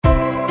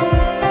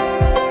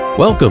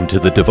Welcome to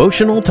the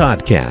Devotional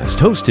Toddcast,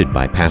 hosted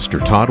by Pastor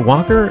Todd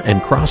Walker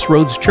and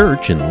Crossroads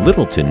Church in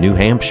Littleton, New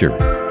Hampshire.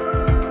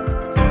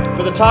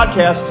 For the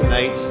Toddcast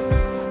tonight,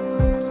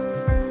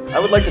 I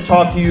would like to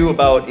talk to you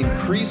about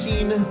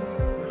increasing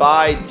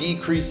by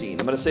decreasing.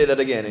 I'm going to say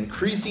that again,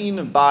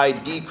 increasing by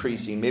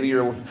decreasing. Maybe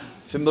you're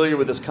familiar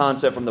with this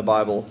concept from the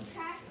Bible.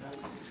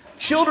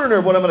 Children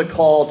are what I'm going to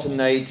call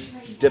tonight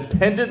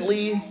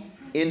dependently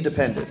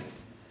independent.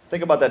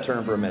 Think about that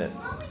term for a minute.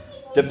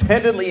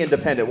 Dependently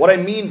independent. What I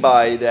mean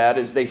by that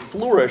is they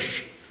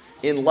flourish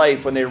in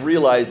life when they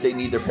realize they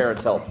need their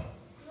parents' help.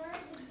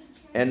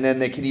 And then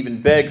they can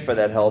even beg for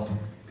that help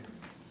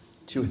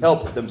to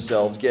help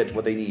themselves get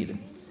what they need.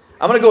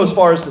 I'm going to go as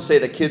far as to say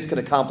that kids can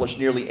accomplish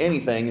nearly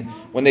anything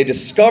when they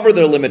discover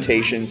their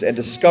limitations and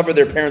discover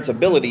their parents'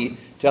 ability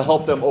to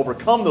help them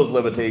overcome those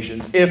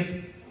limitations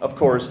if, of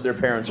course, their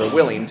parents are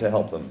willing to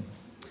help them.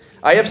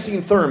 I have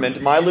seen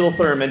Thurmond, my little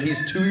Thurmond,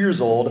 he's 2 years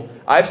old.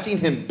 I've seen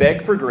him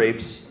beg for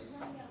grapes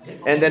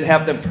and then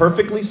have them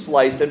perfectly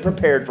sliced and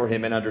prepared for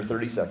him in under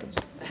 30 seconds.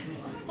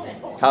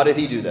 How did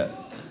he do that?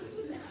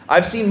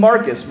 I've seen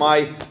Marcus,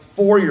 my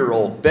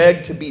 4-year-old,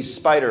 beg to be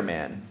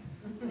Spider-Man.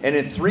 And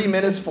in 3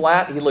 minutes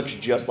flat, he looks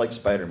just like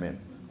Spider-Man.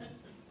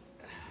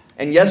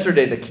 And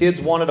yesterday, the kids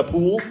wanted a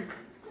pool.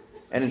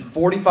 And in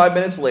 45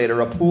 minutes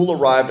later, a pool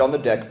arrived on the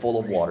deck full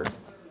of water,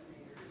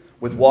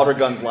 with water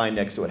guns lying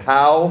next to it.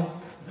 How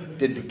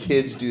did the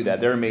kids do that?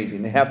 They're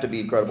amazing. They have to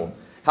be incredible.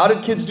 How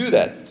did kids do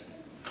that?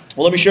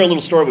 Well, let me share a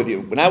little story with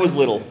you. When I was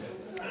little,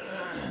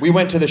 we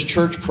went to this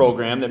church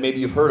program that maybe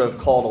you've heard of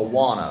called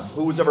Awana.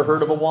 Who's ever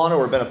heard of Awana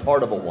or been a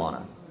part of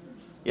Awana?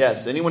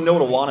 Yes. Anyone know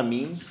what Awana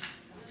means?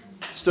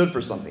 It stood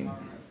for something.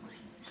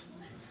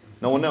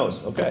 No one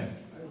knows. Okay.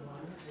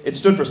 It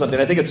stood for something.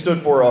 I think it stood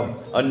for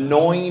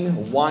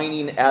annoying,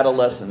 whining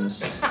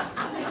adolescents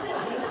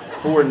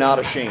who were not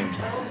ashamed.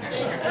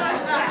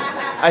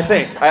 I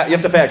think. You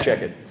have to fact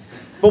check it.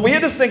 But we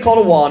had this thing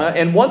called Awana,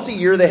 and once a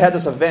year they had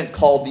this event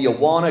called the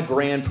Awana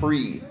Grand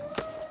Prix.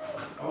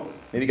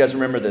 Maybe you guys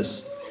remember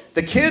this.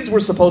 The kids were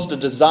supposed to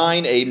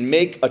design and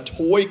make a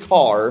toy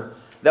car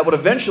that would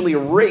eventually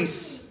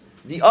race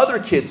the other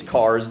kids'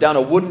 cars down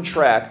a wooden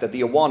track that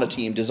the Awana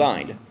team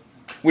designed.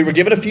 We were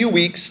given a few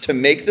weeks to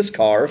make this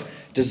car,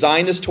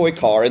 design this toy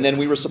car, and then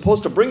we were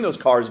supposed to bring those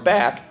cars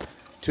back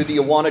to the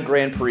Awana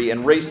Grand Prix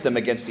and race them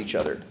against each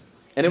other.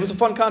 And it was a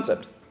fun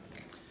concept.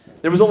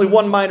 There was only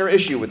one minor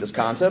issue with this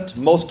concept.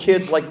 Most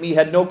kids like me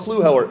had no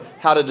clue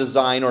how to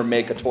design or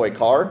make a toy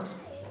car.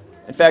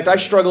 In fact, I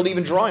struggled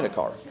even drawing a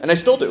car, and I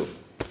still do.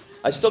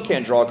 I still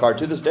can't draw a car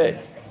to this day.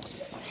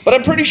 But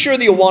I'm pretty sure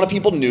the Awana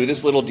people knew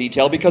this little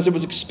detail because it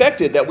was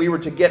expected that we were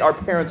to get our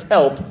parents'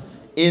 help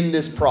in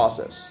this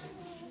process.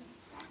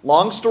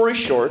 Long story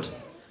short,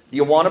 the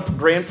Awana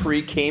Grand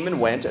Prix came and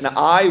went, and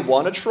I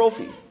won a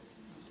trophy.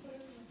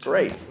 That's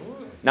right.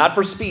 Not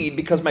for speed,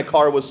 because my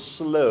car was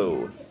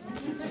slow.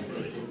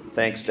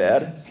 Thanks,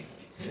 Dad.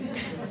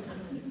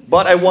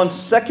 But I won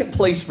second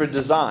place for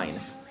design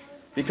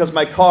because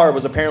my car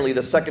was apparently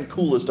the second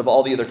coolest of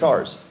all the other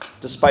cars,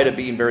 despite it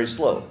being very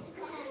slow.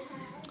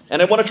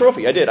 And I won a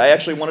trophy. I did. I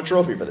actually won a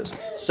trophy for this.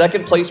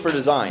 Second place for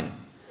design.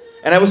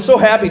 And I was so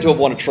happy to have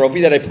won a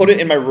trophy that I put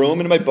it in my room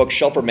and in my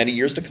bookshelf for many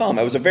years to come.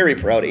 I was a very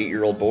proud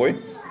 8-year-old boy.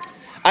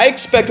 I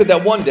expected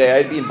that one day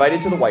I'd be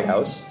invited to the White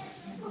House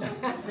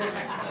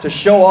to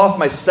show off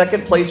my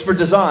second place for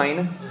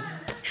design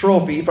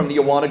trophy from the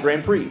Awana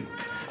Grand Prix.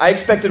 I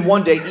expected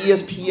one day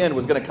ESPN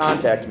was going to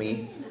contact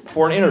me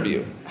for an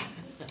interview.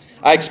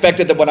 I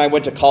expected that when I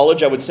went to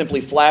college, I would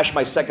simply flash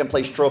my second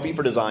place trophy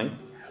for design,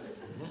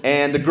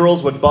 and the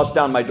girls would bust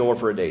down my door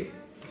for a date.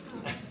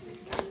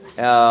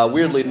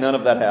 Weirdly, none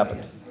of that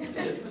happened.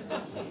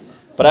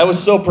 But I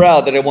was so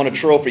proud that I won a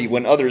trophy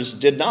when others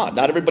did not.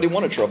 Not everybody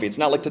won a trophy. It's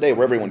not like today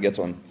where everyone gets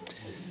one.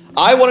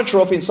 I won a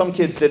trophy and some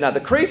kids did not. The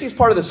craziest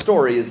part of the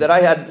story is that I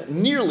had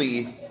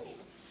nearly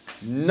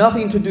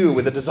nothing to do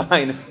with the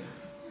design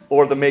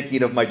or the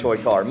making of my toy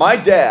car. My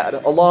dad,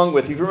 along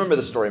with, if you remember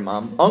the story,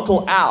 Mom,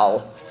 Uncle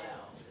Al,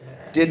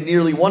 did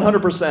nearly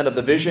 100% of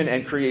the vision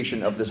and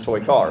creation of this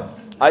toy car.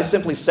 I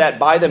simply sat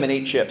by them and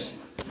ate chips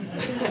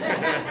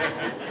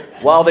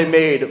while they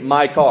made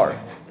my car.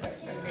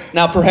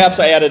 Now, perhaps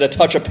I added a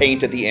touch of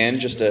paint at the end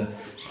just to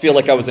feel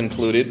like I was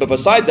included, but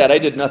besides that, I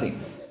did nothing.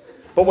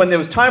 But when there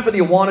was time for the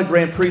Awana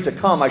Grand Prix to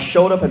come, I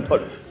showed up and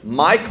put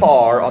my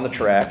car on the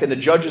track, and the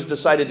judges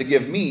decided to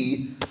give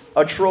me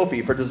a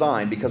trophy for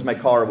design because my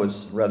car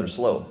was rather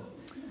slow.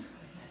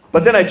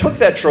 But then I took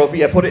that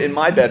trophy, I put it in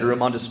my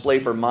bedroom on display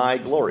for my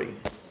glory.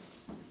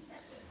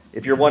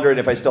 If you're wondering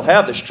if I still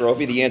have this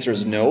trophy, the answer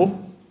is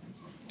no.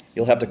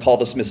 You'll have to call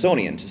the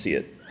Smithsonian to see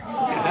it.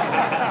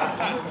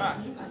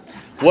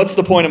 What's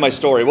the point of my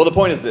story? Well, the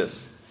point is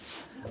this.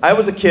 I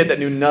was a kid that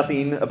knew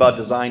nothing about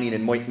designing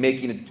and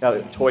making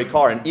a toy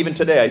car, and even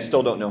today I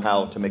still don't know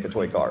how to make a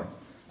toy car.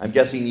 I'm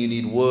guessing you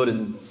need wood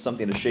and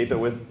something to shape it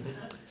with.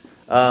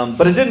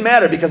 But it didn't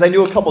matter because I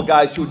knew a couple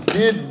guys who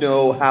did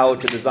know how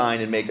to design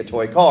and make a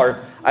toy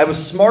car. I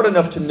was smart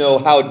enough to know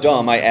how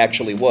dumb I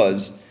actually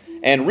was,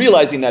 and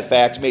realizing that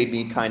fact made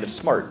me kind of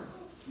smart.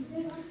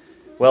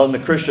 Well, in the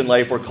Christian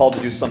life, we're called to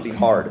do something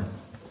hard.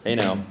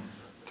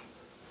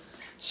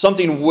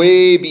 Something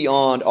way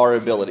beyond our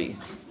ability.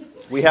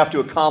 We have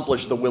to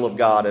accomplish the will of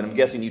God, and I'm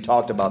guessing you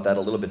talked about that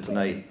a little bit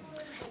tonight.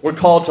 We're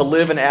called to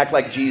live and act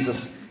like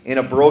Jesus in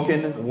a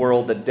broken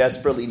world that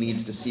desperately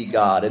needs to see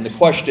God. And the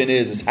question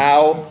is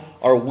how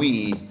are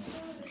we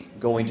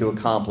going to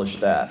accomplish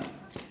that?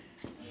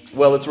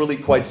 Well, it's really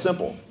quite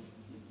simple.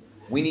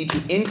 We need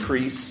to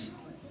increase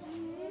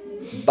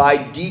by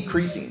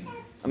decreasing.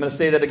 I'm going to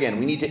say that again.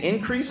 We need to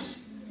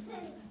increase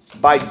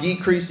by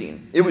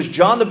decreasing. It was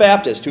John the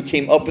Baptist who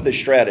came up with this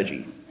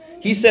strategy.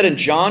 He said in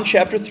John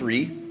chapter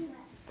 3,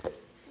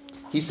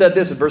 he said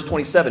this in verse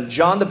 27,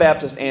 John the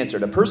Baptist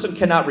answered, "A person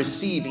cannot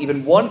receive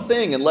even one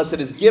thing unless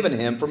it is given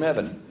him from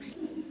heaven.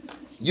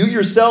 You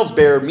yourselves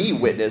bear me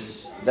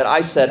witness that I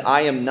said,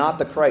 I am not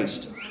the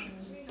Christ,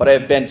 but I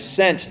have been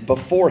sent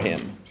before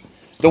him.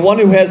 The one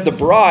who has the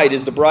bride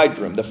is the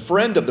bridegroom. The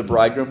friend of the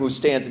bridegroom who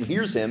stands and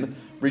hears him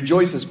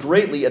rejoices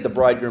greatly at the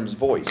bridegroom's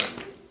voice.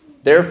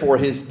 Therefore,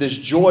 this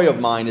joy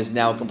of mine is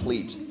now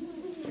complete."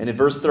 And in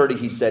verse 30,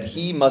 he said,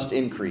 "He must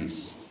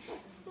increase,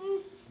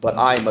 but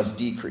I must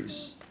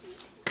decrease."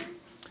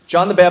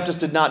 John the Baptist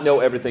did not know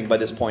everything by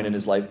this point in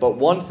his life, but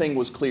one thing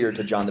was clear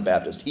to John the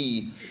Baptist.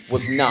 He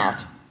was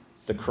not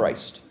the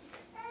Christ.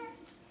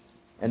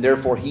 And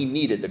therefore, he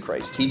needed the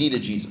Christ. He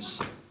needed Jesus.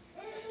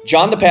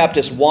 John the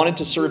Baptist wanted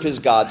to serve his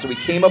God, so he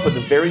came up with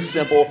this very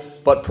simple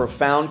but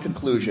profound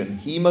conclusion.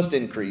 He must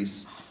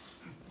increase,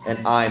 and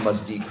I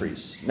must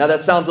decrease. Now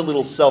that sounds a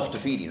little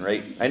self-defeating,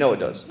 right? I know it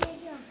does.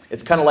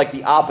 It's kind of like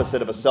the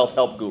opposite of a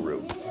self-help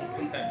guru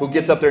who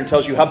gets up there and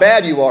tells you how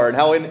bad you are and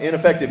how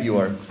ineffective you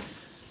are.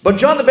 But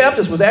John the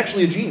Baptist was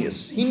actually a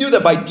genius. He knew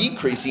that by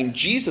decreasing,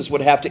 Jesus would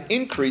have to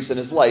increase in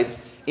his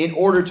life in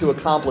order to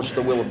accomplish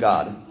the will of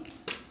God.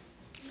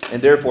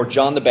 And therefore,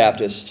 John the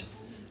Baptist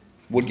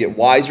would get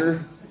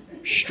wiser,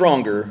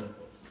 stronger,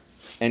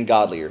 and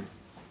godlier.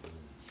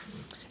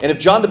 And if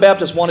John the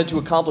Baptist wanted to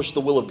accomplish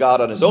the will of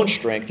God on his own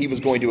strength, he was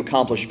going to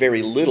accomplish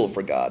very little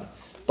for God.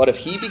 But if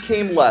he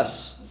became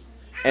less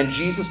and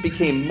Jesus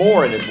became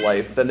more in his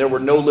life, then there were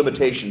no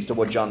limitations to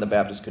what John the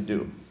Baptist could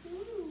do.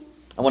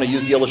 I want to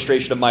use the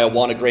illustration of my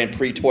Awana Grand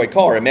Prix toy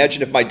car.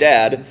 Imagine if my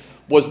dad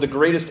was the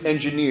greatest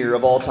engineer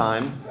of all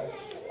time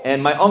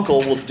and my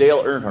uncle was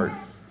Dale Earnhardt.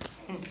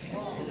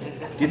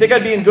 Do you think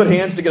I'd be in good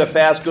hands to get a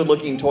fast,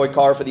 good-looking toy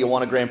car for the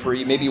Awana Grand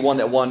Prix? Maybe one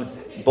that won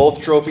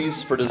both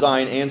trophies for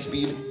design and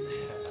speed?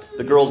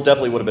 The girls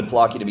definitely would have been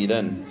flocking to me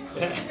then.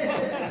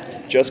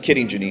 Just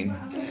kidding, Janine.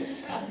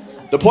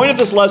 The point of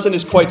this lesson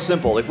is quite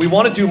simple. If we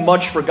want to do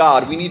much for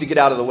God, we need to get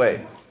out of the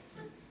way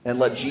and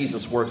let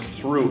Jesus work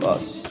through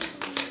us.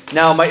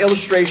 Now, my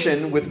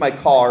illustration with my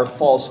car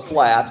falls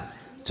flat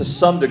to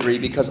some degree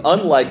because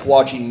unlike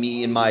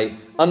me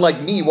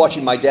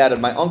watching my dad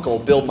and my uncle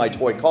build my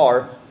toy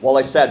car while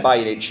I sat by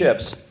and ate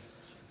chips,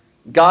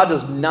 God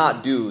does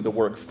not do the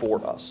work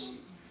for us.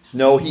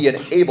 No, he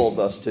enables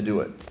us to do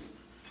it.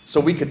 So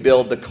we could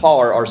build the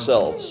car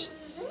ourselves.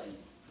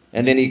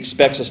 And then he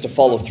expects us to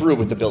follow through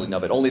with the building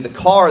of it. Only the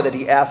car that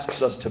he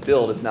asks us to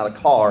build is not a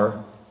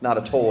car, it's not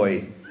a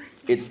toy,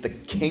 it's the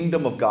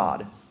kingdom of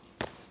God.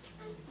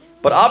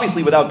 But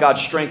obviously, without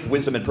God's strength,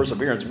 wisdom, and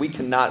perseverance, we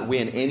cannot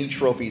win any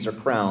trophies or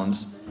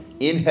crowns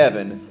in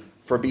heaven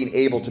for being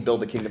able to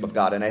build the kingdom of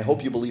God. And I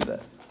hope you believe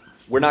that.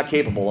 We're not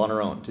capable on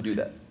our own to do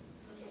that.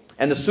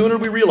 And the sooner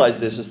we realize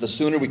this is the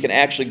sooner we can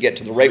actually get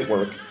to the right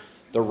work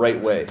the right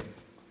way.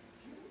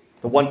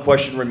 The one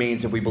question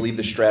remains if we believe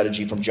the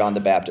strategy from John the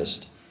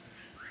Baptist.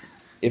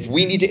 If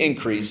we need to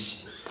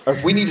increase, or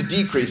if we need to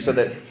decrease so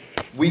that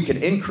we can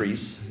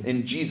increase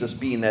in Jesus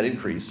being that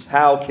increase,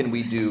 how can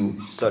we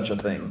do such a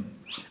thing?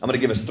 I'm going to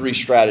give us 3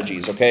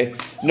 strategies, okay?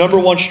 Number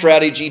 1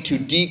 strategy to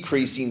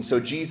decreasing so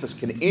Jesus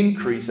can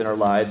increase in our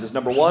lives is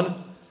number 1,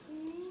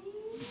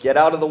 get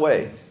out of the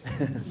way.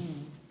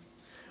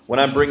 When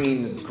I'm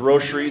bringing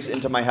groceries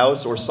into my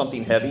house or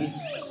something heavy,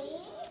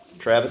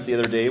 Travis, the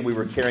other day, we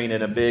were carrying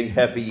in a big,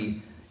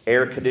 heavy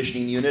air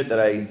conditioning unit that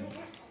I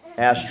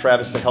asked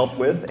Travis to help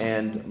with,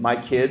 and my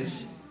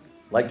kids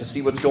like to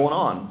see what's going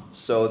on.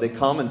 So they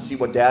come and see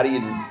what Daddy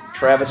and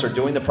Travis are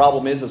doing. The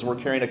problem is we're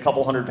carrying a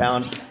couple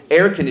 100-pound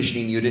air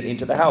conditioning unit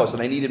into the house,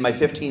 and I needed my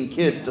 15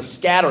 kids to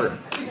scatter.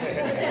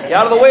 Get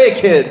out of the way,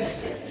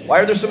 kids. Why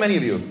are there so many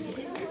of you?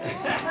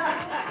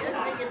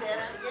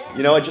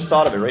 You know, I just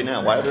thought of it right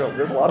now. Why are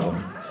there's a lot of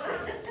them.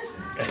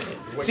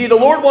 See, the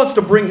Lord wants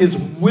to bring his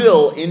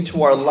will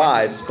into our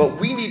lives, but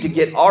we need to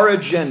get our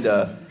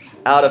agenda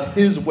out of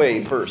his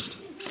way first.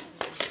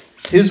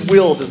 His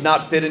will does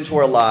not fit into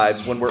our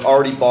lives when we're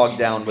already bogged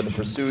down with the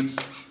pursuits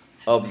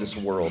of this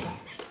world.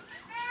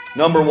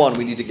 Number 1,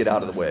 we need to get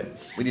out of the way.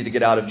 We need to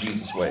get out of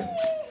Jesus' way.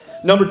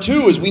 Number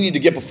 2 is we need to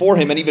get before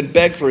him and even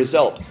beg for his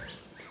help.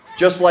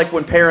 Just like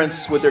when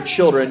parents with their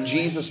children,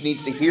 Jesus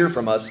needs to hear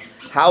from us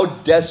how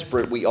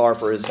desperate we are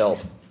for his help.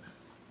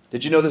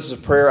 Did you know this is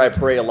a prayer I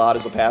pray a lot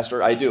as a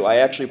pastor? I do. I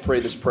actually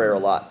pray this prayer a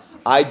lot.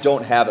 I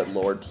don't have it,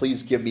 Lord.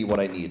 Please give me what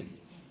I need.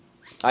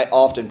 I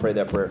often pray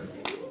that prayer.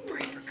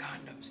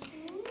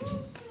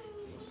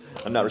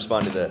 I'm not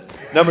responding to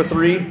that. Number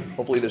 3,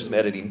 hopefully there's some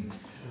editing.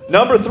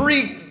 Number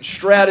 3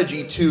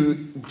 strategy to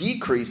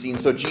decreasing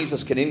so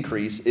Jesus can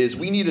increase is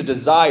we need a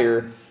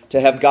desire to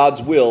have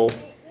God's will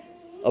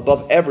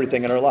above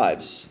everything in our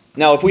lives.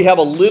 Now, if we have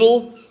a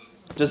little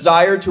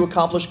desire to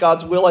accomplish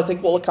God's will, I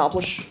think we'll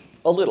accomplish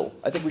a little.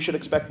 I think we should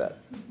expect that.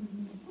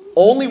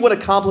 Only when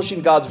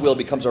accomplishing God's will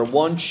becomes our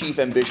one chief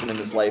ambition in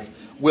this life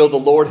will the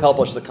Lord help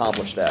us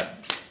accomplish that.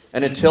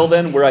 And until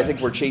then, I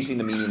think we're chasing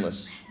the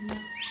meaningless.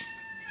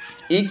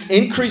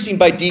 Increasing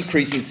by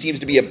decreasing seems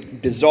to be a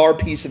bizarre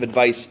piece of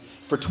advice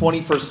for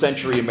 21st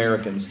century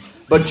Americans.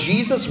 But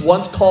Jesus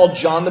once called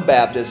John the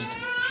Baptist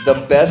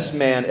the best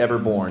man ever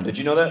born. Did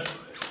you know that?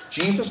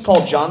 Jesus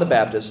called John the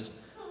Baptist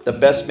the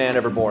best man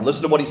ever born.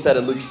 Listen to what he said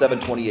in Luke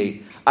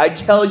 7:28. I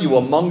tell you,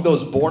 among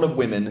those born of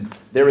women,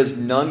 there is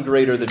none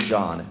greater than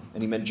John.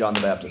 And he meant John the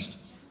Baptist.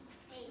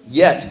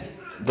 Yet,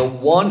 the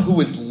one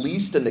who is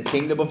least in the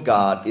kingdom of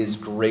God is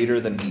greater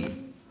than he.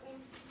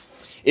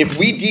 If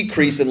we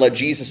decrease and let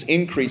Jesus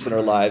increase in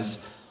our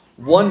lives,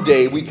 one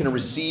day we can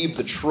receive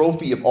the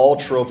trophy of all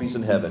trophies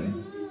in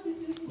heaven,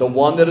 the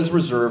one that is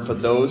reserved for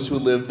those who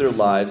live their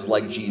lives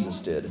like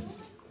Jesus did,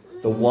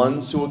 the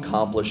ones who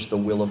accomplish the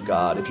will of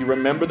God. If you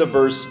remember the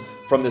verse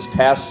from this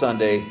past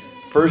Sunday,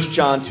 1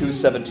 John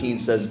 2:17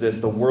 says this,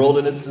 the world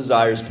and its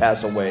desires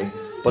pass away,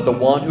 but the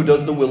one who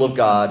does the will of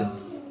God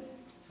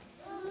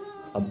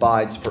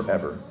abides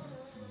forever.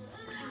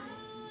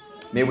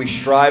 May we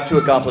strive to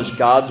accomplish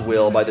God's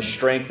will by the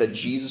strength that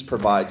Jesus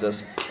provides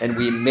us, and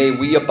may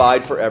we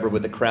abide forever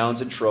with the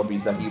crowns and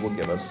trophies that he will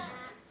give us.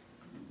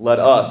 Let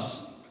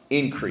us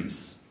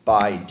increase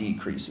by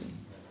decreasing.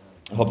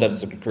 I hope that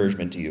is an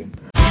encouragement to you.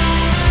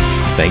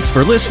 Thanks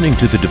for listening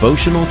to the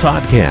Devotional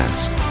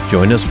Toddcast.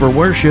 Join us for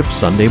worship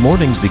Sunday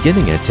mornings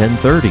beginning at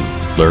 10:30.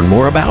 Learn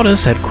more about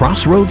us at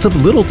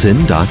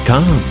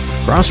crossroadsoflittleton.com.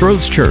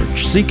 Crossroads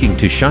Church, seeking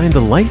to shine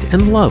the light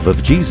and love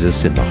of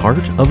Jesus in the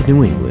heart of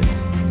New England.